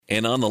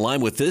And on the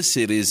line with this,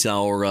 it is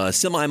our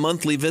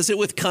semi-monthly visit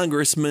with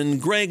Congressman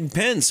Greg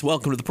Pence.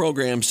 Welcome to the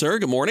program, sir.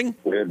 Good morning.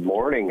 Good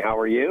morning. How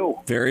are you?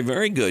 Very,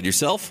 very good.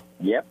 Yourself?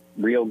 Yep,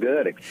 real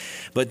good.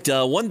 But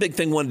one big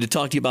thing I wanted to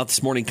talk to you about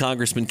this morning,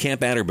 Congressman,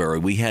 Camp Atterbury.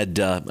 We had,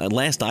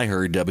 last I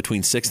heard,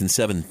 between 6,000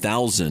 and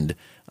 7,000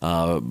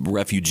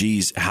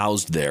 refugees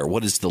housed there.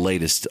 What is the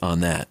latest on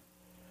that?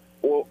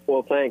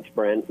 Well, thanks,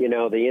 Brent. You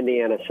know, the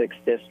Indiana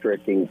 6th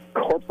District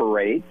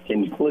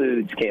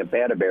includes Camp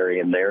Atterbury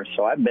in there,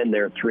 so I've been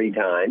there 3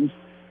 times.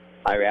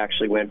 I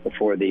actually went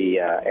before the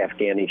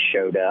Afghanis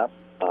showed up,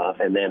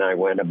 and then I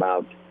went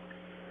about,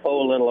 a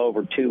little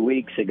over 2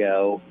 weeks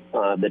ago,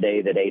 the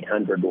day that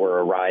 800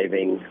 were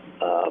arriving.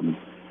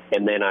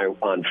 And then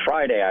on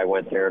Friday, I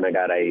went there and I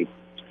got a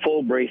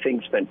full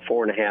briefing, spent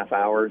 4.5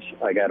 hours.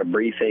 I got a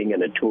briefing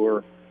and a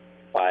tour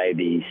by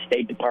the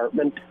State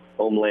Department,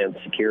 Homeland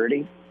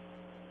Security,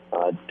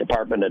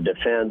 Department of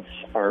Defense,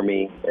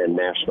 Army, and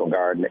National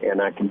Guard.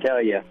 And I can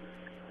tell you,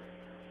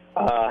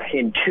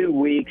 in 2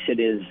 weeks,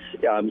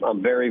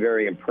 I'm very,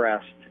 very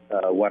impressed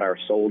what our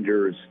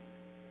soldiers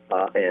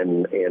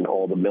and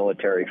all the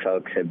military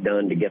folks have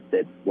done to get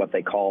what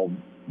they call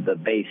the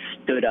base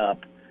stood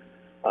up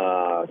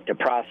to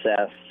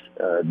process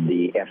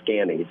the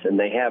Afghanis. And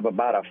they have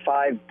about a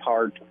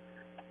 5-part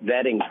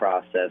vetting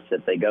process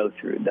that they go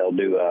through. They'll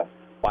do a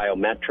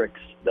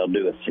biometrics, they'll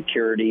do a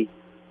security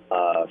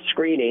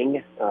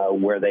screening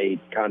where they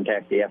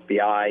contact the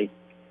FBI,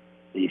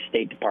 the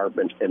State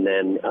Department, and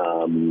then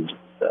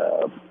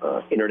the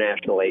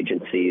international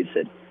agencies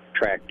that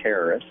track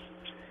terrorists.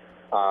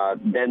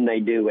 Then they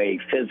do a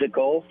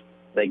physical.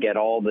 They get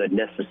all the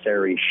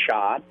necessary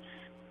shots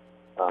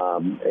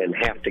and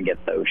have to get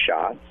those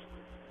shots.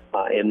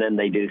 And then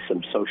they do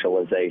some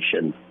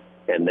socialization.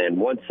 And then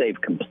once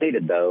they've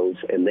completed those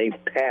and they've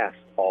passed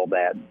all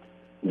that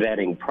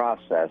vetting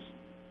process,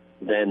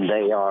 then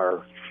they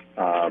are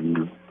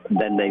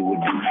then they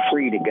would be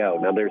free to go.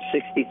 Now, there's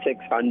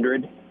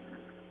 6,600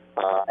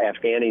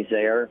 Afghanis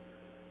there.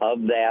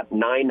 Of that,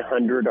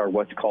 900 are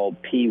what's called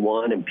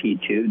P1 and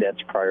P2.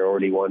 That's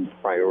priority 1,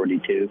 priority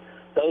 2.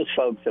 Those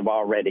folks have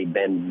already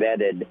been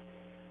vetted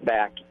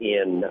back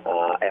in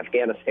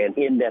Afghanistan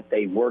in that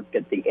they worked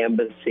at the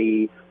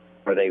embassy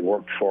or they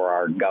worked for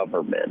our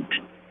government.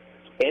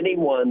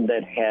 Anyone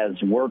that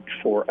has worked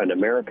for an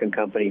American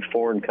company,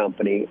 foreign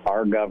company,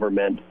 our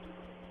government,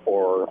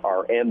 or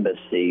our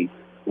embassy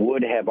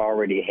would have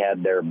already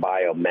had their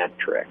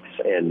biometrics,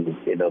 and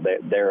you know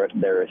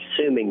they're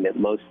assuming that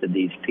most of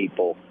these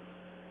people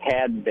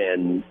had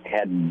done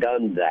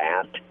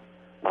that.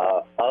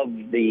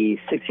 Of the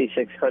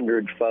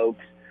 6,600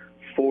 folks,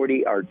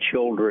 40 are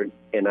children,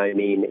 and I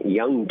mean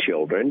young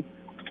children,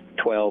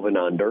 12 and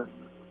under.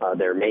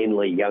 They're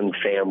mainly young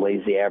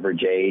families. The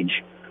average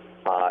age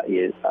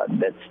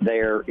that's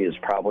there is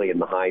probably in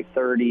the high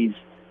 30s.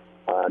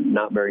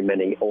 Not very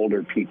many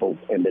older people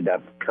ended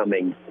up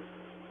coming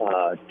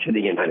to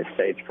the United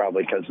States,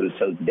 probably because it was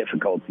so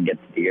difficult to get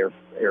to the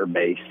air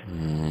base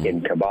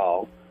in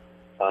Kabul.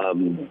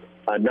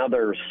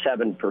 Another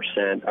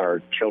 7%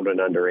 are children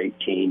under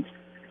 18,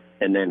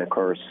 and then of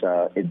course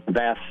the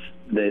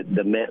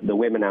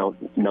women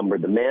outnumber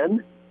the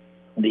men.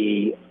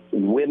 The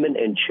women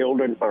and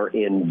children are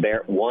in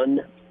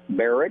one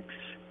barracks,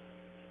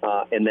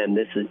 and then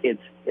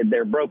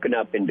they're broken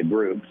up into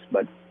groups,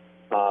 but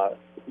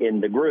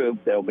in the group,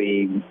 there'll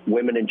be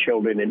women and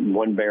children in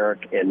one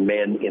barrack and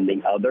men in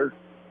the other.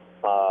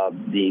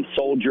 The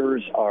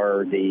soldiers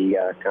are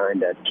the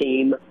kind of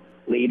team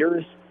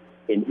leaders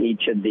in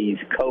each of these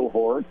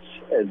cohorts,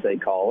 as they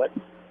call it,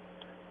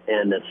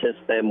 and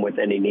assist them with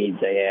any needs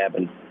they have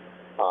and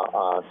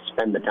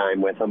spend the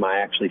time with them. I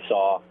actually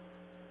saw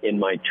in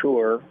my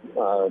tour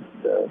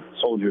the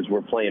soldiers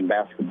were playing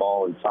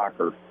basketball and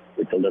soccer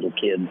with the little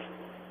kids.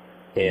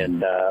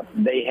 And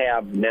they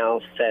have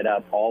now set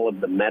up all of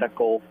the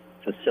medical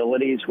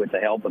facilities with the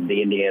help of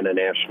the Indiana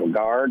National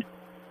Guard,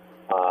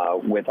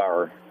 with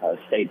our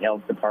state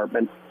health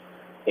department.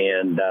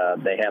 And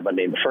they have an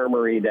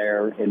infirmary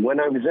there. And when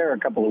I was there a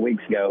couple of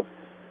weeks ago,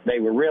 they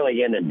were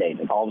really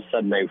inundated. All of a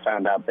sudden, they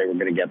found out they were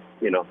going to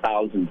get,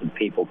 thousands of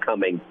people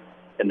coming,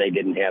 and they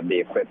didn't have the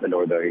equipment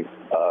or the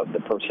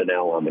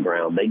personnel on the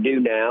ground. They do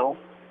now,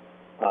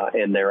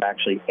 and they're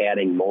actually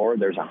adding more.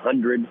 There's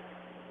 100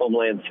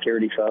 Homeland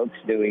Security folks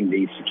doing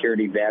the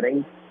security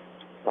vetting,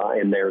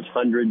 and there's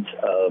hundreds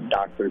of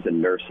doctors and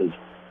nurses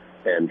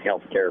and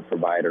healthcare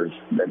providers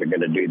that are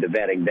going to do the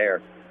vetting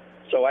there.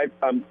 So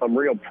I'm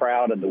real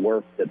proud of the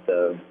work that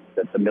the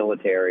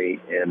military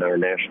and our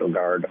National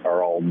Guard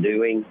are all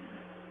doing.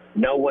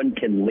 No one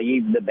can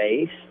leave the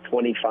base.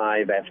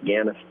 25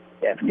 Afghanis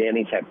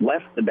have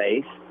left the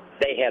base.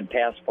 They had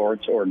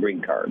passports or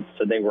green cards,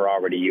 so they were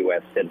already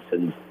U.S.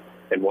 citizens.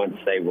 And once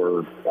they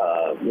were,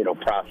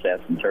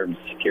 processed in terms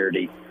of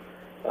security,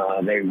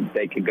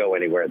 they could go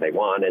anywhere they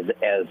want,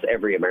 as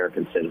every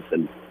American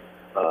citizen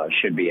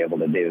should be able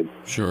to do.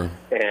 Sure.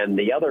 And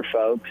the other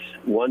folks,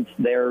 once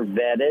they're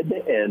vetted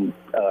and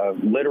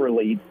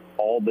literally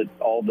all the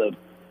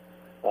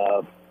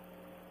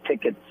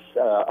tickets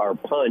are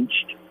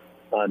punched,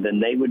 then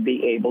they would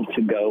be able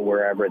to go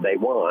wherever they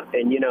want.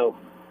 And,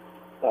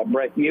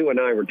 Brett, you and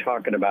I were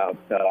talking about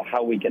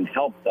how we can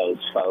help those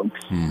folks.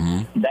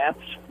 Mm-hmm.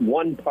 That's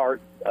one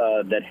part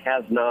that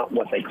has not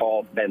what they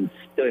call been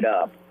stood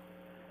up.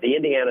 The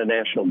Indiana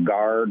National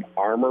Guard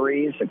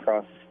armories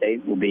across the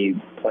state will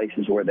be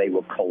places where they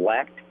will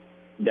collect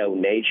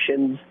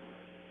donations.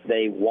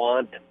 They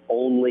want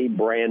only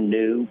brand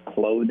new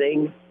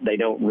clothing. They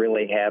don't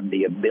really have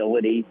the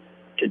ability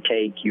to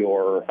take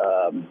your,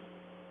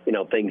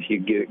 things you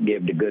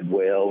give to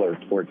Goodwill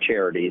or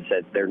charities.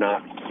 That they're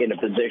not in a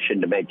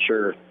position to make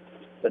sure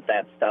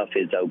that stuff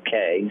is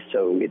okay.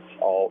 So it's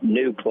all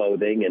new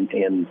clothing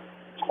and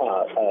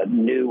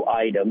new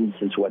items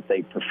is what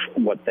they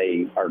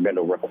are going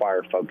to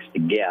require folks to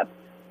get.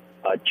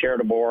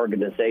 Charitable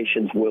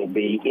organizations will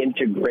be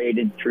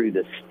integrated through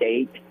the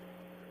state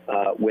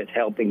with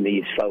helping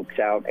these folks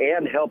out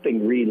and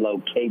helping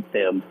relocate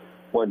them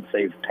once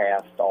they've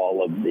passed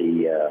all of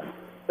the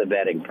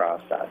vetting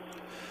process.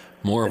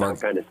 I'll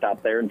kind of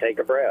stop there and take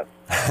a breath.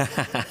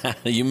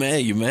 You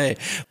may.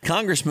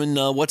 Congressman,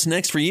 what's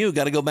next for you?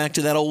 Got to go back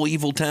to that old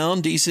evil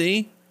town,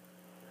 D.C.?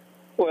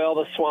 Well,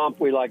 the swamp,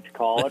 we like to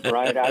call it,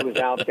 right? I was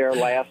out there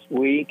last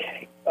week.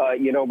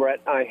 Brett,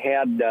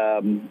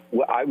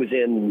 I was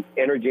in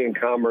Energy and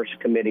Commerce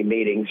Committee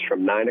meetings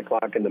from 9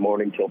 o'clock in the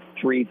morning till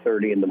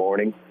 3:30 in the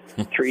morning,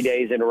 3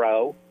 days in a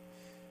row,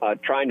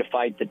 trying to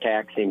fight the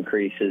tax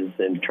increases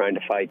and trying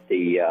to fight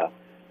the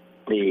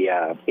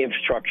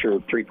infrastructure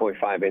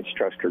 3.5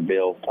 infrastructure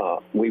bill.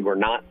 We were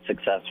not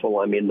successful.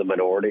 I'm in the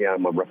minority.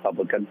 I'm a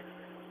Republican.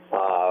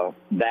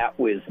 That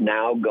was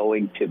now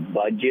going to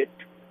budget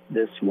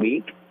this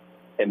week,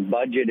 and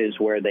budget is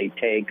where they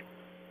take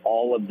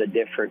all of the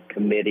different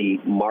committee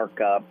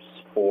markups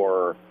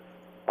or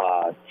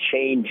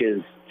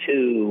changes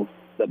to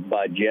the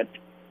budget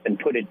and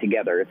put it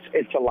together.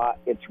 It's a lot.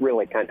 It's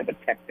really kind of a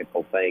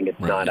technical thing. It's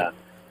not a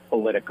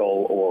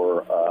political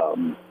or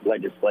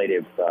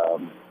legislative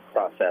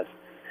process.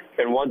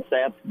 And once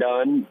that's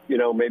done,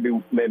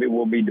 maybe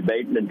we'll be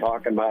debating and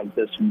talking about it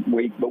this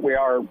week. But we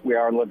are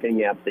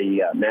looking at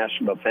the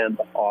National Defense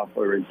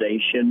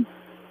Authorization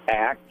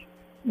Act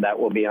that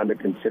will be under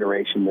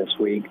consideration this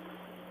week,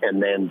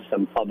 and then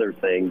some other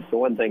things. The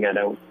one thing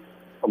there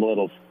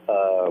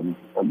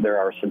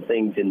are some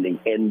things in the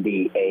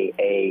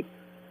NDAA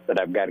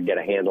that I've got to get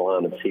a handle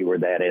on and see where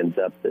that ends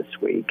up this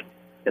week.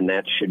 And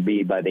that should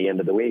be by the end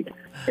of the week.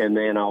 And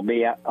then I'll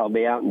be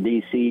out in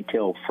D.C.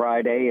 till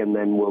Friday, and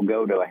then we'll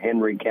go to a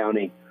Henry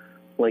County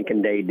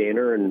Lincoln Day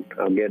dinner, and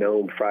I'll get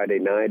home Friday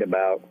night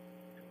about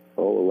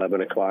 11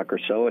 o'clock or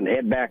so, and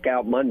head back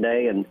out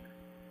Monday and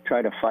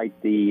try to fight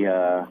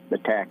the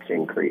tax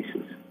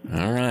increases.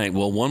 All right.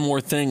 Well, one more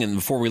thing, and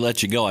before we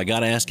let you go, I got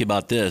to ask you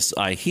about this.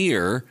 I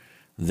hear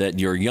that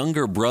your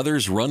younger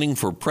brother's running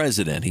for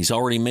president. He's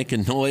already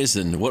making noise,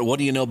 and what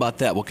do you know about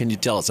that? What can you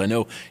tell us? I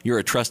know you're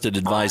a trusted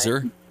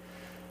advisor.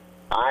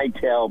 I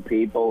tell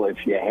people,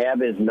 if you have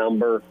his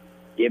number,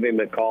 give him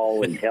a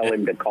call and tell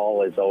him to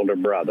call his older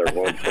brother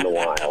once in a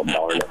while,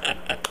 darn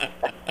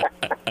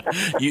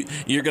it.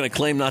 You're going to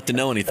claim not to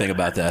know anything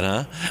about that,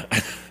 huh?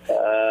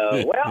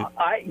 Well,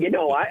 I'd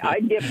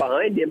get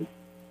behind him.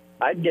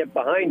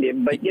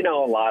 But, a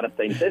lot of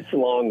things. It's a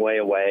long way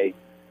away.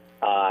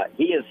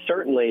 He is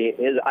certainly,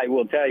 I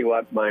will tell you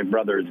what my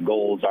brother's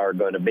goals are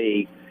going to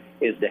be,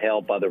 is to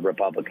help other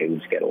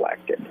Republicans get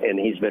elected. And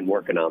he's been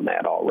working on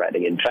that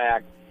already. In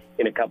fact,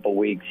 in a couple of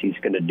weeks, he's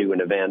going to do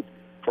an event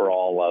for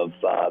all of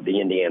the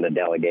Indiana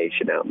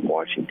delegation out in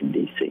Washington,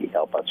 D.C.,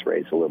 help us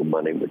raise a little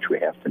money, which we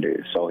have to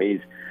do. So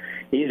he's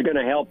going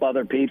to help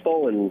other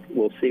people, and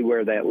we'll see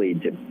where that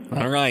leads him.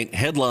 All right.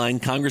 Headline,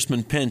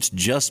 Congressman Pence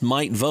just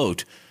might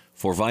vote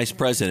for Vice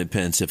President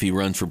Pence if he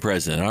runs for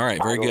president. All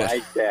right, very good. I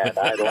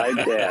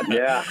like that,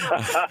 yeah.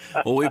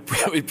 Well, we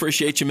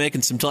appreciate you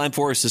making some time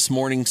for us this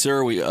morning,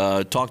 sir. We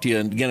talk to you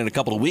again in a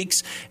couple of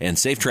weeks, and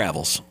safe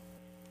travels.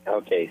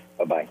 Okay,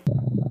 bye-bye.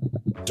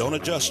 Don't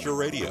adjust your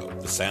radio.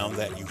 The sound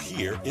that you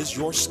hear is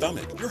your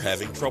stomach. You're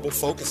having trouble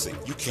focusing.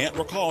 You can't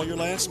recall your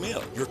last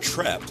meal. You're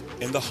trapped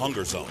in the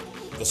hunger zone.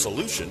 The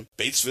solution,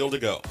 Batesville To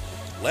Go.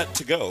 Let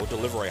To Go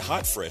deliver a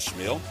hot, fresh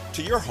meal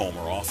to your home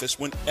or office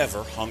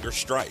whenever hunger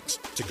strikes.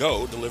 To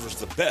Go delivers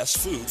the best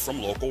food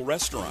from local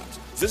restaurants.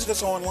 Visit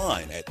us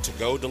online at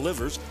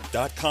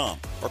togodelivers.com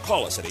or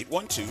call us at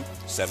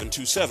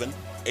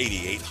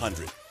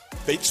 812-727-8800.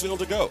 Batesville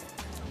To Go.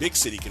 Big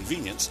city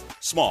convenience,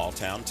 small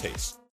town taste.